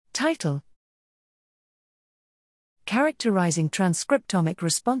Title: Characterizing transcriptomic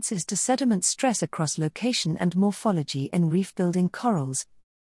responses to sediment stress across location and morphology in reef-building corals.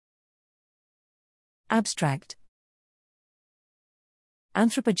 Abstract: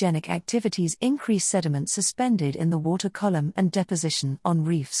 Anthropogenic activities increase sediment suspended in the water column, and deposition on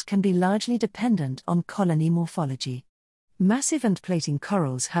reefs can be largely dependent on colony morphology. Massive and plating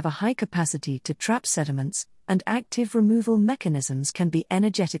corals have a high capacity to trap sediments, and active removal mechanisms can be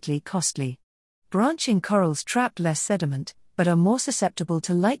energetically costly. Branching corals trap less sediment, but are more susceptible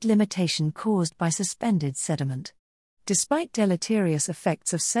to light limitation caused by suspended sediment. Despite deleterious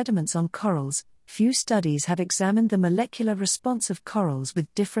effects of sediments on corals, few studies have examined the molecular response of corals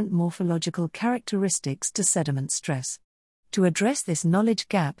with different morphological characteristics to sediment stress. To address this knowledge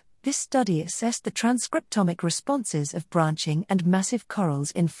gap, this study assessed the transcriptomic responses of branching and massive corals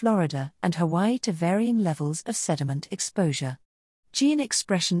in Florida and Hawaii to varying levels of sediment exposure. Gene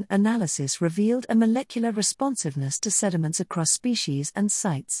expression analysis revealed a molecular responsiveness to sediments across species and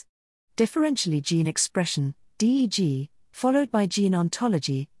sites. Differentially gene expression, DEG, followed by gene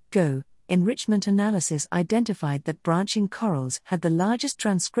ontology, GO, enrichment analysis identified that branching corals had the largest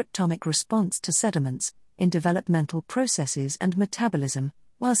transcriptomic response to sediments in developmental processes and metabolism,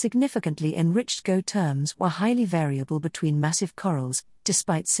 while significantly enriched GO terms were highly variable between massive corals,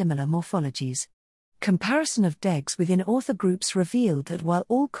 despite similar morphologies. Comparison of DEGs within author groups revealed that while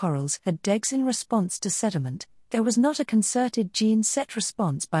all corals had DEGs in response to sediment, there was not a concerted gene set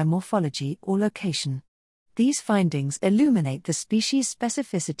response by morphology or location. These findings illuminate the species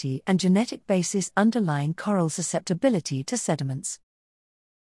specificity and genetic basis underlying coral susceptibility to sediments.